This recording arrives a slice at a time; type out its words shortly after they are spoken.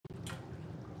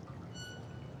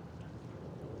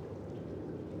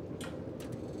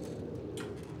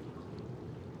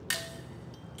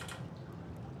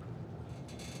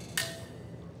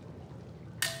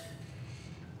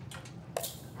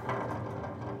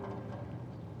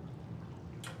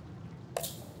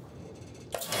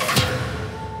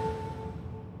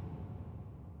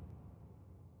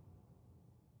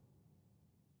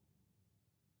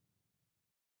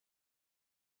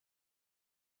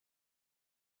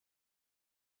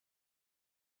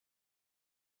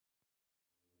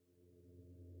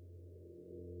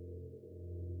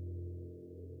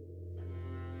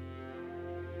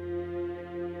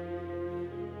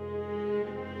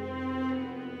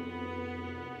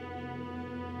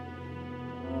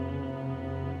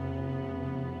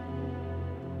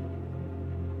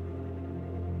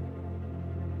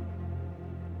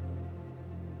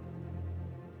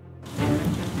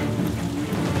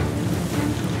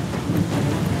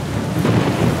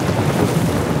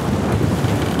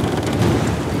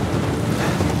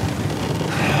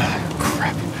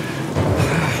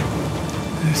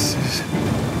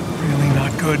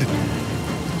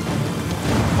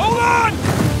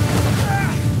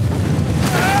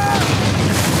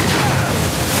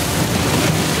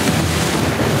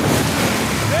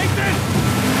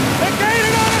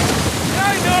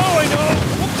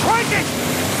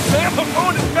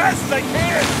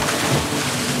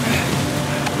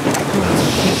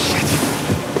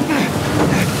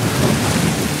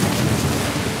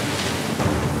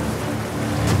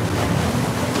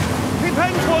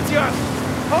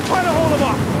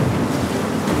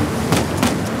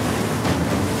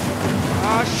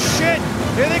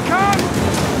Here they come!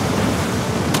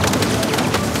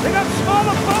 They got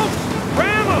smaller boats!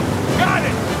 Ram them! Got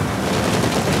it!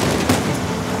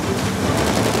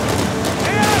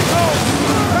 Hey, assholes!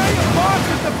 Tell your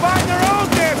bosses to find their own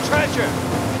damn treasure!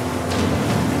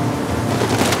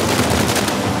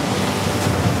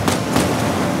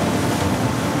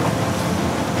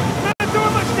 Not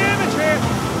doing much damage here!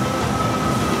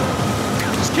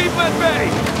 Just keep at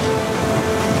bay!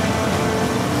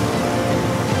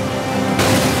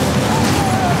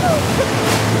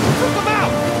 Took them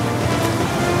out!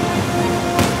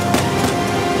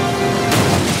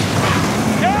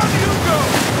 Down you go!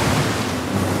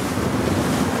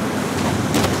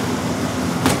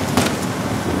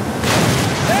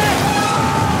 There!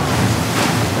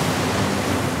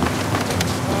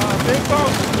 Big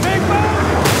boat! Big boat!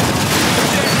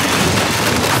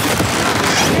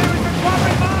 Here is the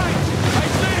dropping mine! I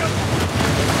see him!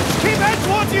 Keep head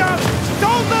towards the island!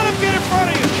 Don't let him get in front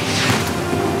of you!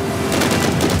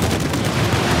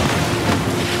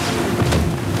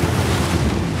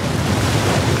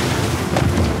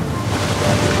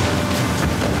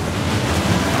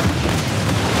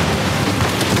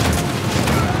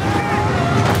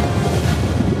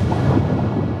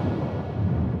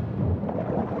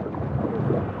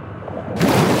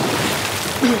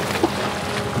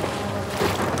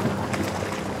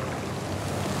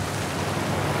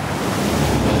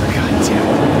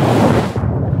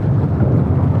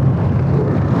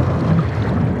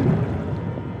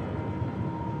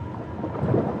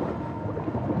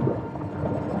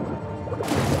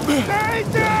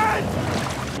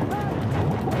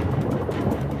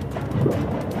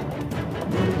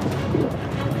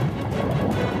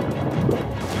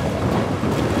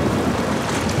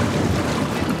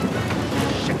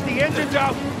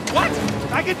 What?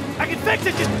 I can fix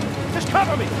it! Just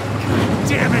cover me!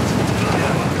 Damn it!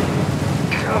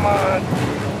 Come on!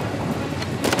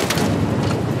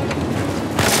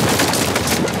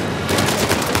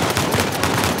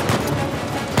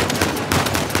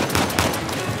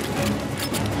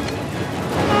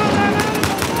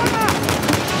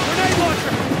 Grenade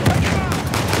launcher!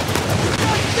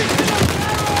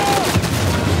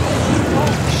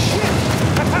 Oh, shit!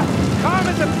 Calm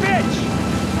as a bitch!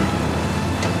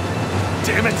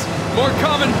 Damn it! More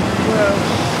coming! Well,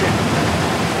 shit.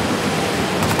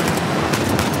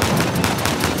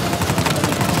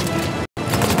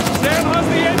 Sam has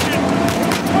the engine!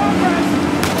 Progress!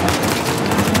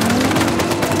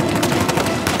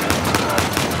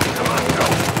 Come on, go!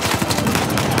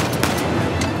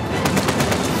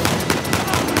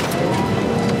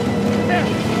 There!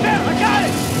 There! I got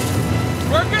it!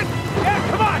 Working? Yeah,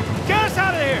 come on! Get us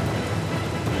out of here!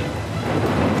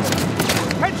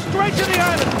 Head straight to the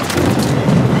island!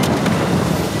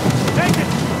 Take it!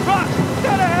 Rock!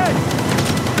 Dead ahead!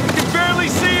 We can barely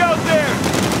see out there!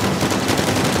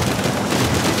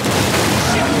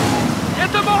 Shit! Get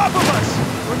them off of us!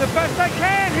 Doing the best I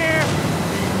can here!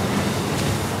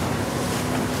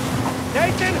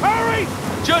 Nathan, hurry!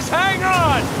 Just hang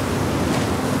on!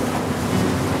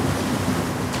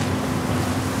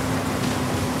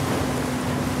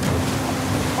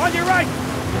 On your right!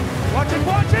 Watch it,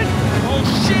 watch it! Oh,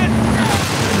 shit!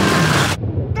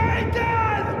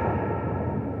 Nathan!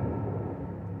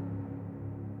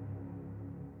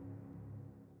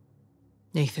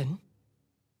 Nathan?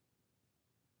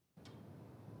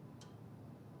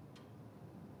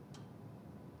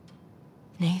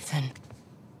 Nathan?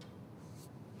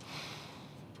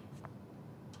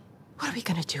 What are we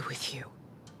gonna do with you?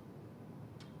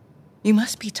 You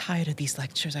must be tired of these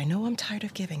lectures. I know I'm tired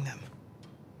of giving them.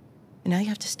 And now you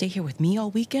have to stay here with me all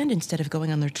weekend instead of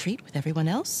going on the retreat with everyone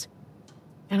else?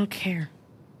 I don't care.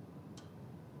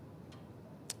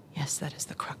 Yes, that is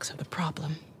the crux of the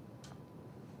problem.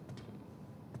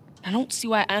 I don't see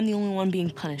why I'm the only one being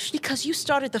punished. Because you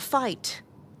started the fight.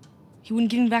 He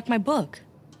wouldn't give me back my book.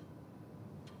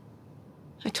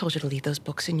 I told you to leave those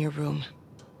books in your room.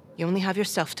 You only have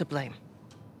yourself to blame.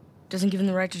 Doesn't give him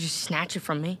the right to just snatch it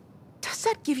from me. Does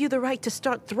that give you the right to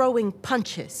start throwing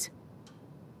punches?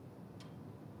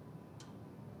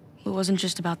 It wasn't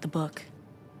just about the book.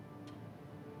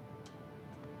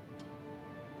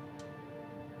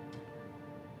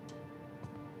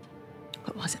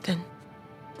 What was it then?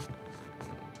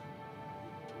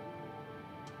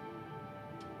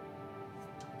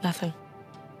 Nothing.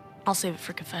 I'll save it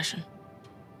for confession.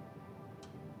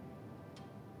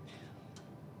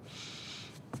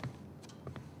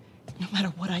 No matter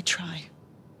what I try,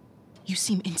 you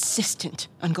seem insistent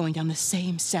on going down the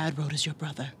same sad road as your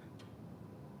brother.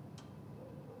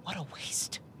 What a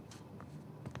waste.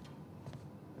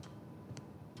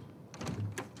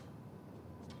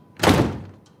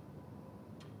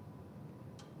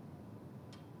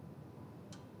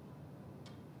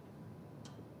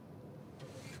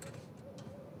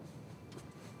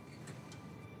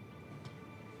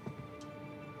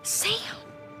 Sam!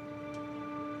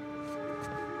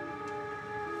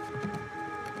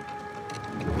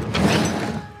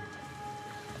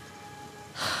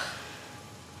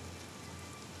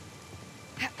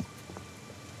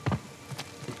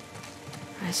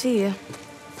 I see you.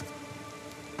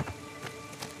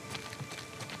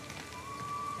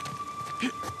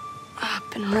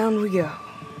 Up and around we go.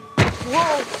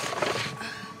 Whoa!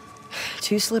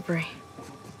 Too slippery.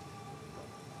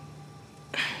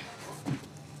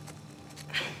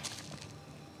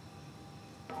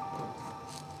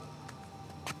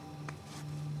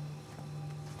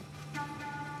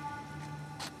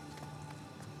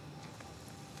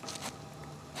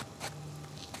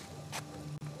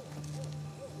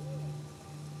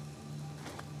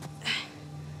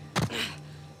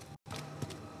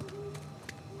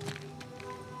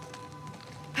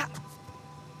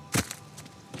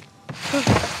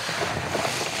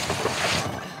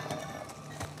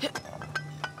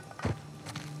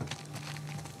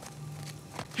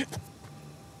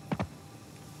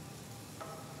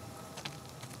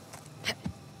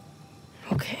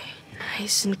 Okay,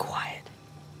 nice and quiet.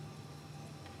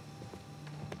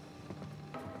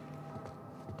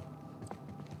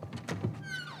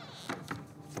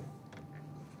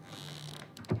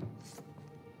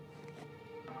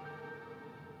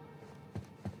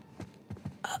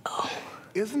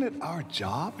 Isn't it our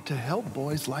job to help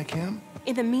boys like him?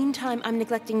 In the meantime, I'm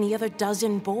neglecting the other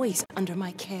dozen boys under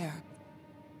my care.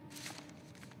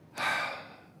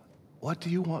 What do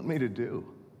you want me to do?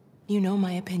 You know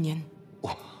my opinion.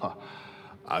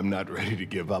 I'm not ready to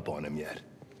give up on him yet.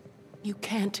 You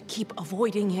can't keep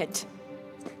avoiding it.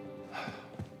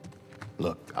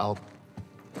 Look, I'll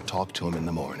talk to him in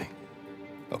the morning,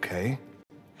 okay?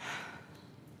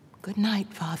 Good night,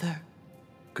 Father.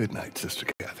 Good night, Sister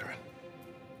Catherine.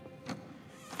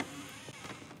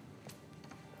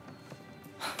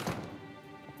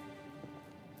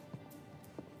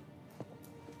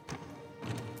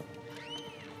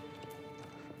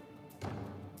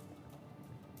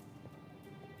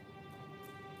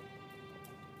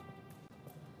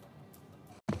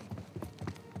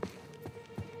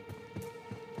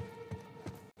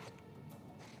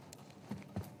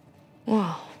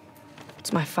 Whoa,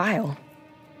 it's my file.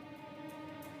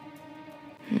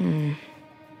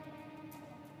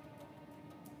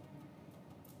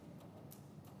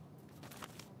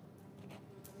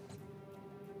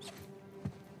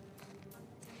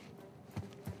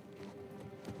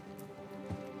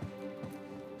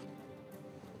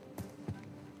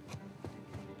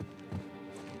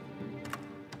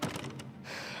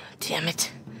 Damn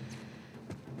it.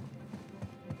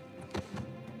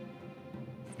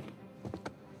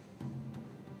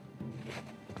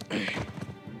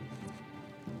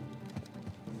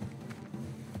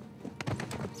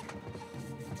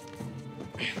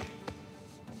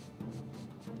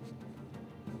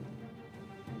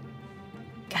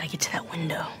 Gotta get to that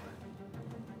window.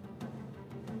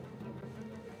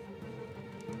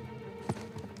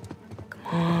 Come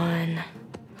on.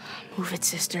 Move it,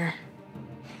 sister.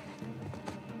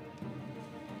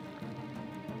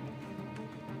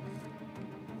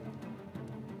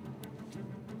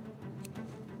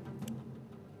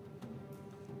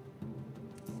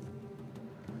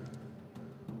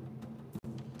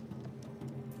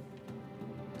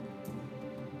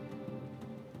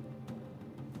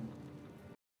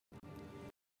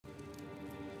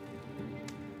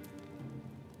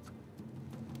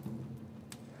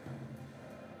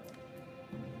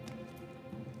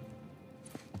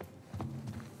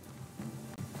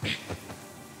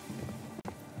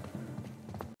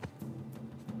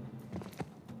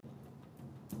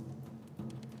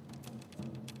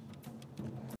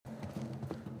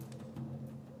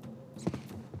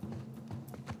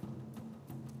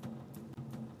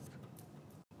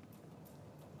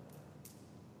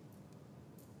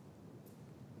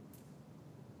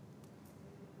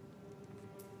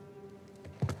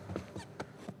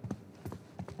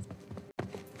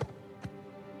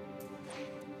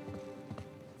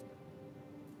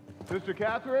 Sister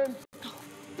Catherine? Oh,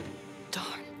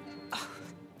 darn.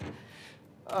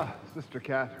 Sister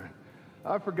Catherine,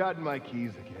 I've forgotten my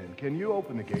keys again. Can you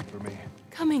open the gate for me?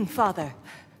 Coming, Father.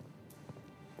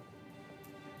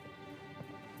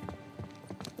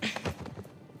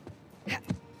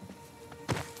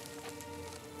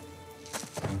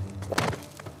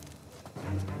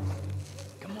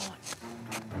 Come on.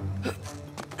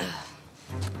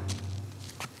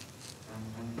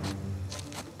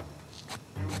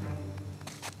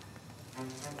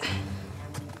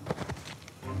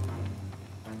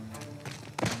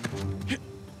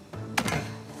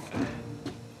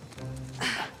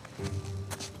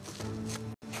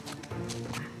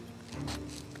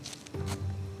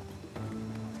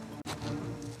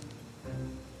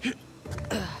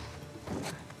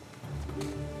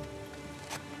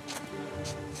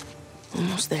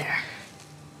 there.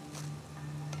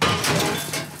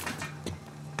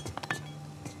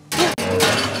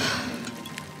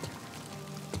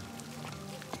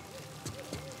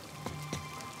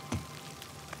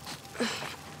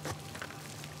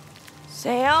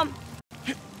 Sam?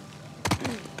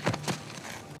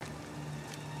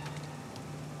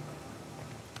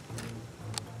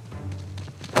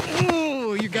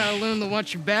 Ooh, you gotta learn to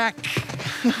watch your back.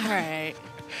 All right.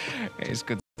 Hey, it's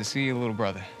good to see you, little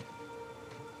brother.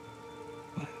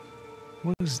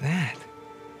 What was that?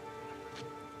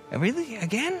 Really?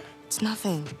 Again? It's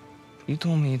nothing. You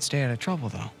told me you'd stay out of trouble,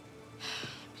 though.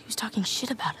 He was talking shit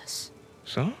about us.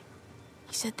 So?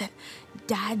 He said that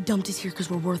Dad dumped us here because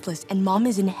we're worthless, and Mom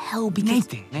is in hell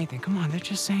because... Nathan, come on. They're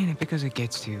just saying it because it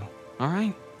gets to you, all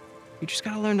right? You just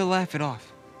gotta learn to laugh it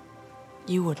off.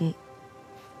 You wouldn't.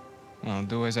 Well,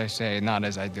 do as I say, not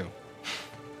as I do.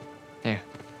 Here.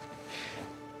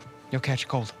 You'll catch a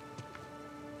cold.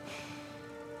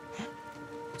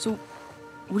 So,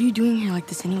 what are you doing here like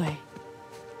this anyway?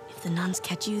 If the nuns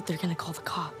catch you, they're gonna call the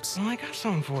cops. Well, I got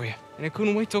something for you, and it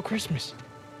couldn't wait till Christmas.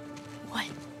 What?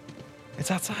 It's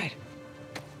outside.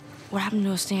 What happened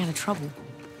to us staying out of trouble?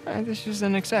 This is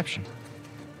an exception.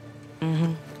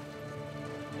 Mm-hmm.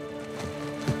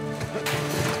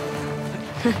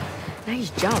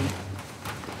 Nice jump.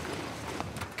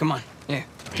 Come on, yeah,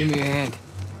 give me a hand.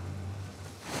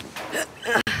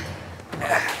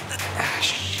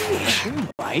 Sheesh, you're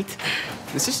right.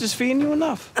 This is just feeding you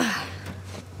enough.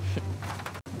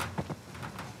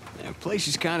 The place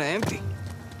is kind of empty.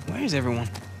 Where's everyone?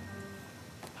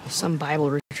 Some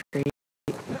Bible retreat.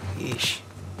 Yeesh,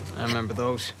 I remember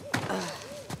those.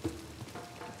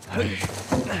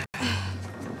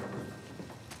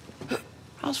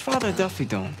 How's Father Duffy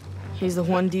doing? He's the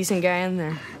one decent guy in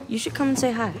there. You should come and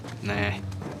say hi. Nah, I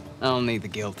don't need the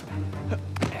guilt.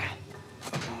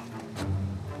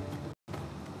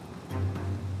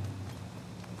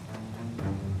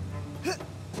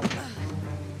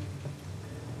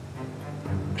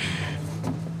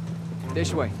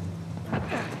 This way.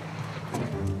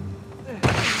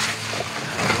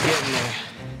 Getting there.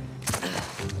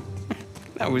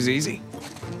 That was easy.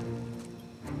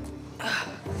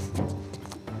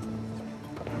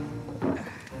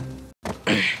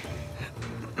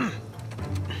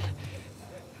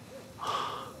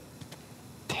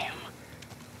 Damn.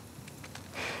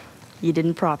 You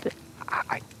didn't prop it.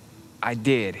 I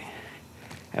did.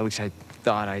 At least I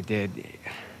thought I did.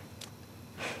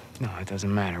 No, it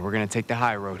doesn't matter. We're gonna take the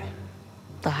high road.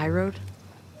 The high road?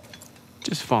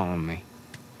 Just follow me.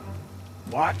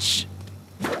 Watch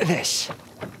this.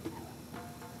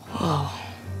 Whoa.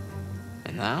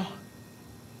 And now,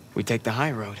 we take the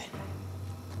high road.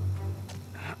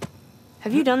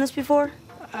 Have you done this before?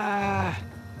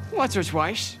 Once or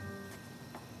twice.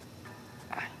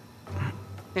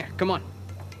 Here, come on.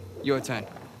 Your turn.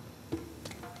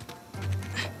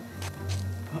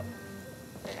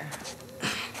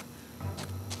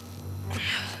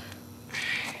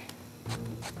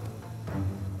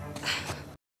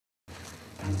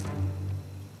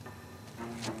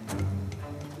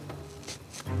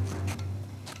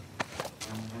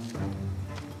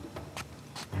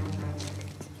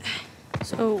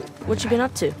 So, what you been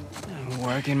up to?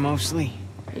 Working mostly.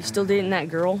 You still dating that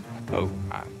girl? Oh,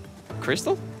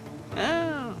 Crystal?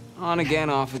 On again,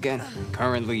 off again.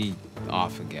 Currently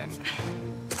off again.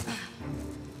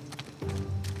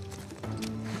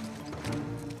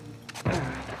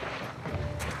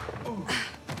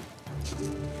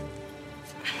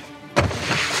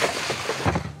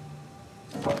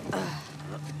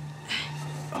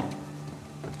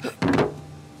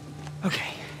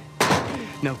 Okay.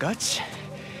 No guts.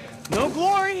 No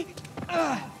glory.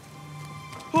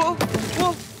 Whoa,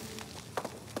 whoa.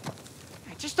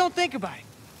 Just don't think about it.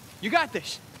 You got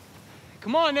this.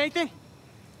 Come on, Nathan.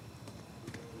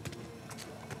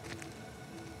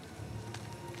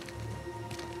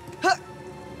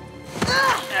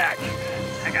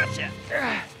 I got you.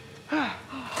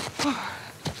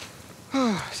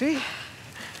 See?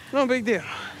 No big deal.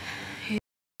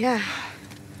 Yeah.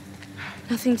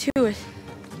 Nothing to it.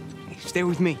 Stay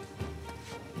with me.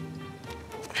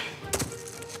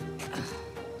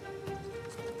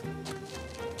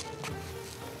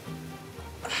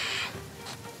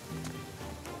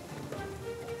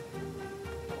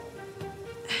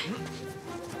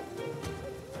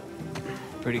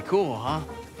 Pretty cool, huh?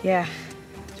 Yeah,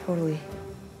 totally.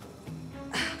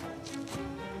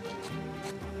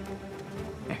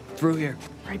 Through here.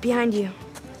 Right behind you.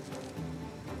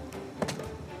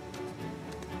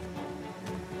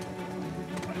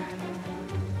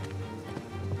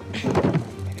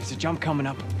 There's a jump coming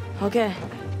up. Okay.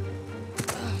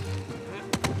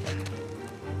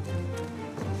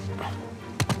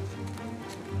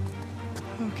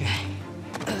 Okay.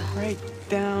 Right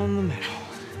down the middle.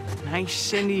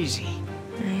 Nice and easy.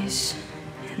 Nice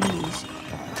and easy.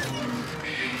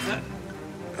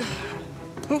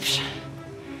 Oops.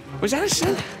 Was that a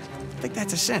sin? I think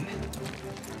that's a sin.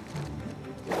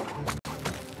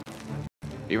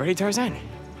 You ready, Tarzan?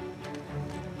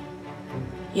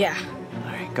 Yeah.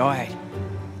 All right, go ahead.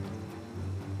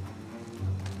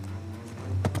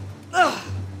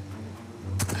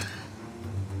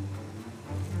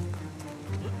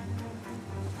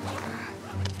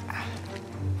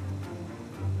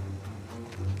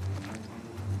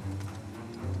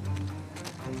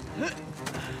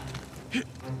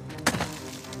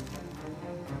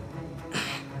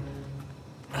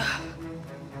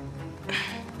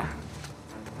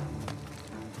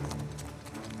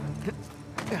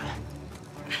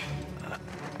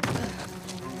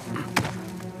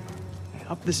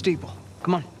 Up the steeple.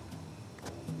 Come on.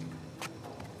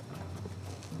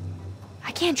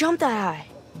 I can't jump that high.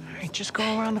 All right, just go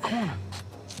around the corner.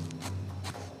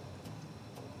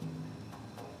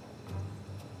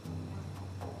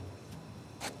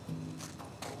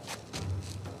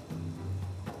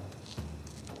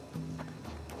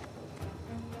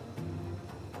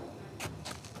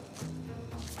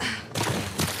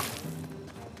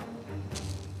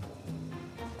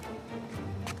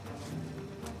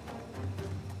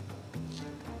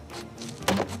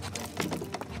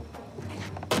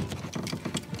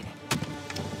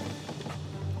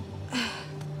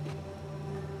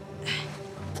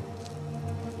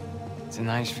 It's a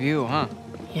nice view, huh?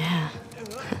 Yeah.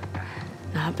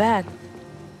 Not bad.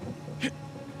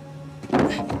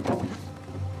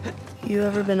 You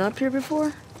ever been up here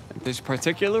before? This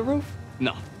particular roof?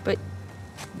 No. But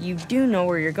you do know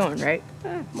where you're going, right?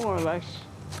 More or less.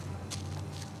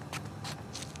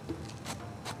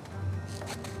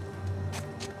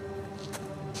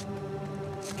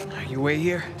 You wait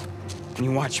here, and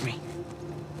you watch me.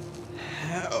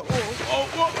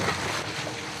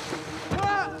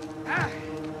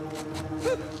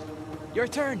 Your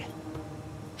turn.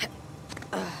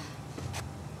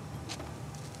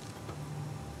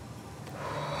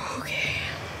 Okay.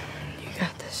 You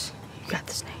got this. You got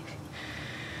this, Nate.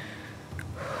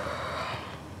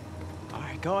 All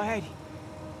right, go ahead.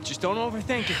 Just don't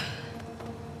overthink it.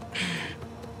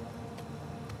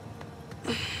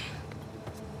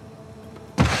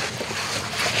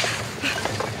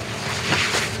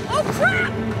 Oh,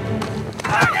 crap!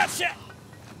 I gotcha!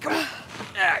 Come on.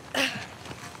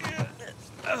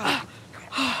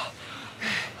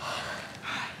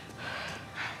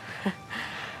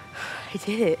 I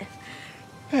did it.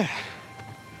 Of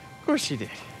course you did.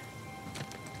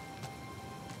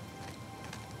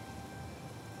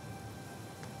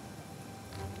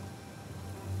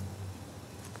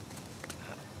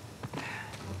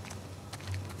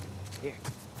 Here,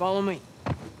 follow me.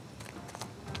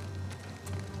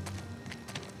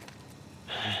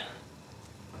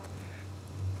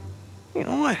 You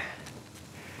know what? How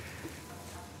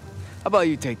about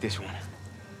you take this one?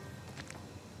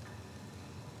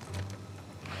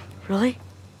 Really?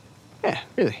 Yeah,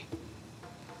 really.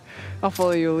 I'll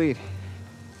follow your lead.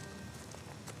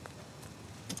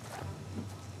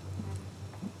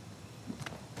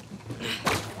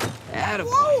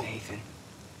 Attaboy, Nathan.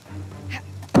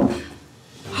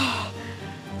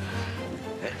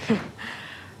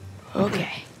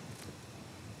 Okay.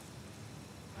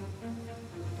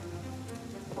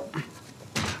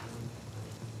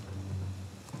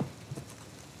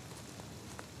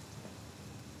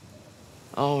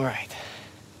 All right.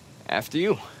 After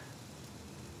you.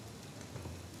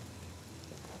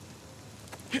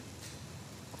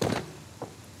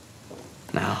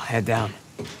 Now, head down.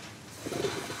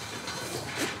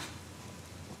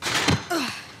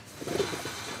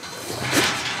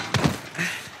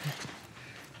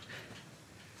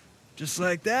 Just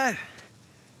like that,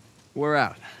 we're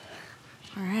out.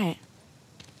 All right.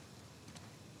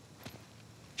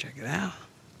 Check it out.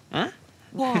 Huh?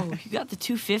 Whoa, you got the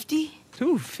 250?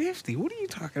 250? What are you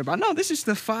talking about? No, this is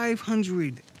the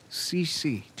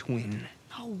 500cc twin.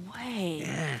 No way.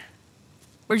 Yeah.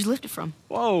 Where'd you lift it from?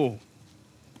 Whoa.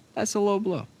 That's a low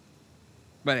blow.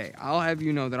 But hey, I'll have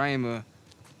you know that I am a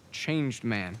changed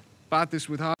man. Bought this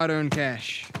with hard-earned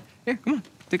cash. Here, come on,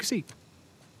 take a seat.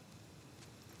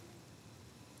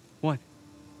 What?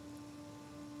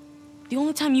 The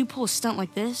only time you pull a stunt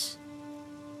like this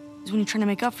is when you're trying to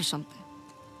make up for something.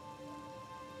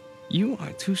 You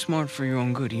are too smart for your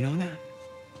own good, you know that?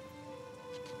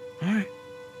 All right.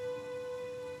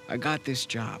 I got this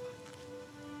job.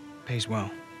 Pays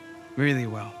well. Really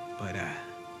well. But, I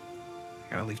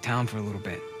gotta leave town for a little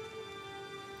bit.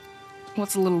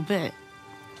 What's a little bit?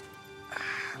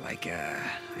 Like a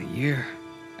year.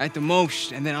 At the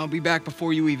most, and then I'll be back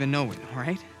before you even know it, all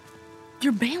right?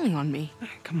 You're bailing on me.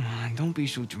 Come on, don't be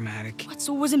so dramatic. What,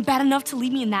 so it wasn't bad enough to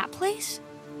leave me in that place?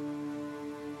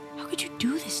 How could you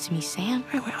do this to me, Sam?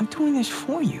 Wait, I'm doing this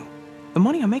for you. The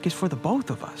money I make is for the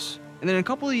both of us. And then in a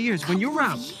couple of years, when you're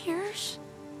out... Years?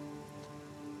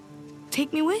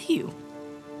 Take me with you.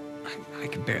 I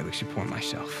can barely support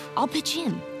myself. I'll pitch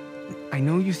in. I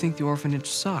know you think the orphanage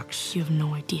sucks. You have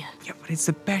no idea. Yeah, but it's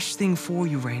the best thing for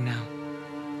you right now.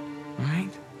 All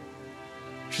right?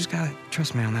 Just gotta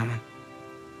trust me on that one.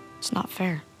 It's not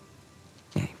fair.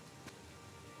 Yeah.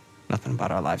 Nothing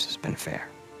about our lives has been fair.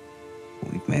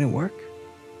 But we've made it work.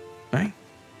 Right?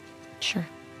 Sure.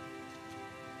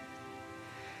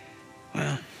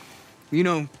 Well, you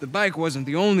know, the bike wasn't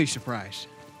the only surprise.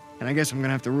 And I guess I'm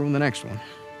gonna have to ruin the next one.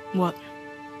 What?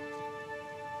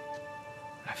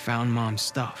 I found Mom's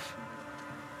stuff.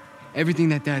 Everything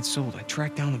that Dad sold, I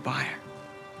tracked down the buyer.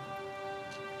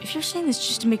 If you're saying this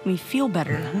just to make me feel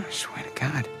better... I swear to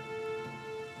God.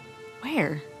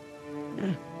 Where?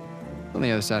 Yeah. On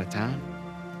the other side of town.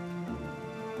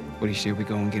 What do you say we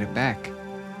go and get it back?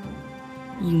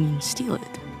 You mean steal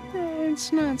it?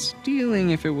 It's not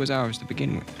stealing if it was ours to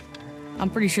begin with. I'm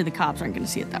pretty sure the cops aren't gonna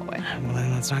see it that way. Well,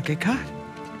 then let's not get caught.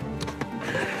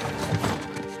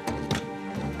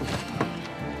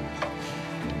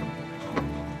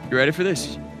 You ready for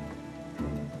this?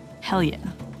 Hell yeah.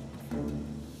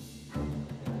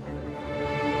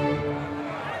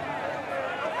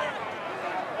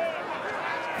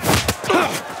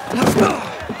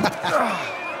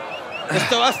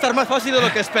 Esto va a estar más fácil de lo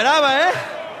que esperaba, ¿eh?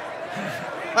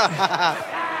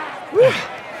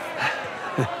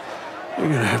 You're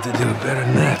gonna have to do it better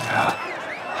than that, pal.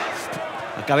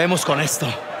 Acabemos con esto.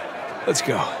 Let's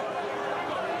go.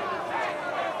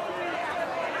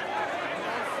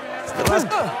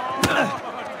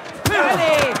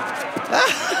 ¡Dale!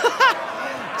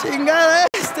 Chingada,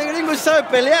 este gringo sabe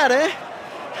pelear, ¿eh?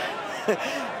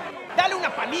 ¡Dale una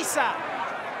paliza!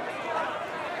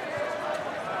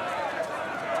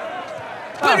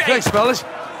 Ah, thanks, fellas.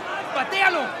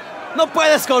 ¡Patéalo! No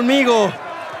puedes conmigo.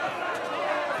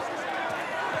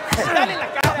 ¡Dale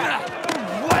la cara!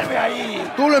 ¡Vuelve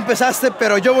ahí! Tú lo empezaste,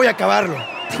 pero yo voy a acabarlo.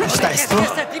 ¿Te gusta esto? ¡Que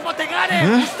este tipo te gane!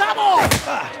 ¡Gustavo!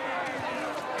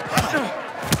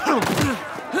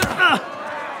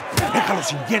 Déjalo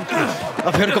sin dientes.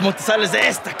 A ver cómo te sales de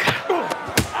esta, cara.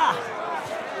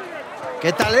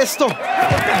 ¿Qué tal esto?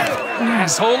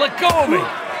 Asshole, let go of me.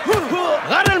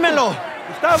 ¡Agárrenmelo!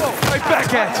 Gustavo, right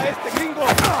back at you. Este gringo.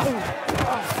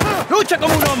 ¡Lucha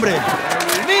como un hombre!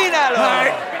 ¡Míralo!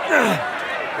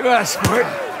 You asked for it.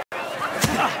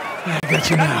 I got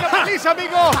you now. ¡Feliz,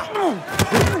 amigo!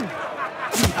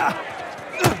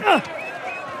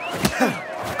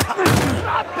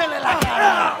 ¡Rápele la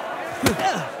cara!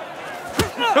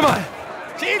 Come on.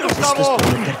 ¡Sí, Gustavo! Esto es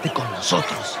por meterte con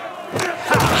nosotros.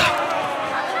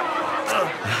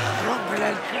 ¡Rómpele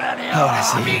el cráneo, Ahora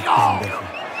sí, amigo! pendejo.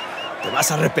 Te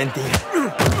vas a arrepentir.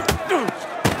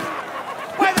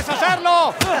 ¡Puedes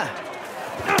hacerlo!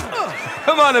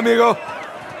 Come on, amigo.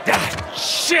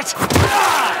 ¡Shit!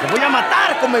 ¡Te voy a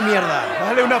matar, come mierda!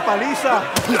 ¡Dale una paliza!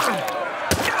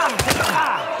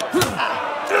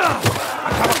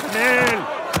 ¡Acaba con él!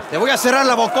 ¡Te voy a cerrar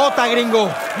la bocota,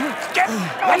 gringo! ¿Qué?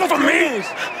 ¡Vamos con mí!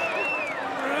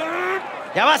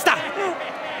 ¡Ya basta!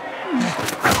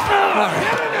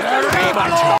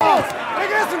 ¡Derríbalo!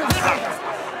 ¡Regresen!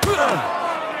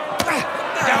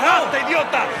 ¡Ya basta,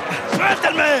 idiota!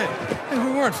 ¡Suéltenme! Hey,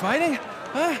 we weren't fighting,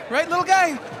 huh? Right, little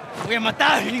guy? ¡Te voy a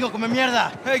matar, gringo, come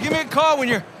mierda! Hey, give me a call when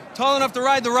you're tall enough to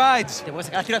ride the rides. ¡Te voy a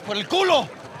sacar tiras por el culo!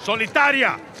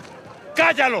 ¡Solitaria!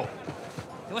 ¡Cállalo!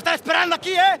 ¡Te voy a estar esperando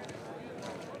aquí, eh!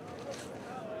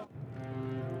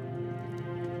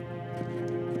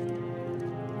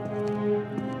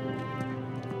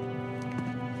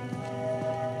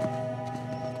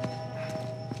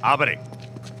 Abre.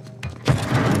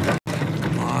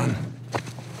 Come on.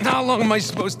 How long am I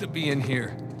supposed to be in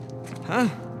here? Huh?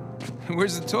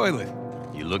 Where's the toilet?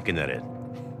 You looking at it?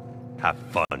 Have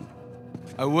fun.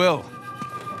 I will.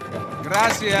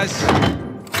 Gracias.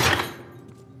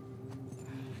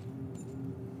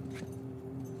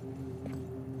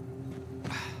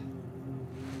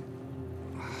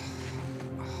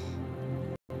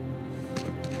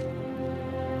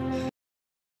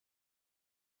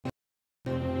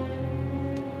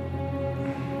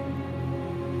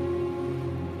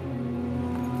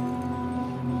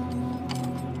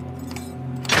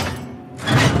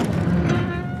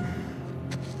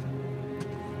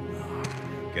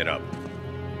 Get up.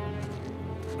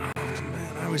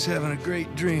 I was having a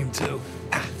great dream, too.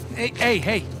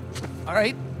 Hey. All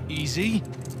right. Easy.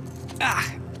 Ah!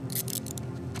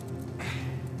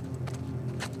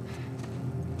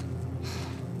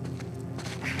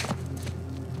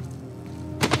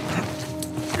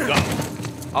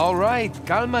 All right,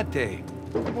 cálmate.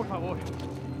 Por favor,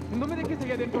 no me dejes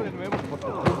allá adentro de nuevo. Por tu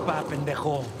culpa,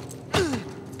 pendejo.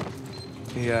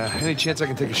 Yeah, any chance I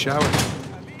can take a shower?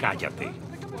 Cállate.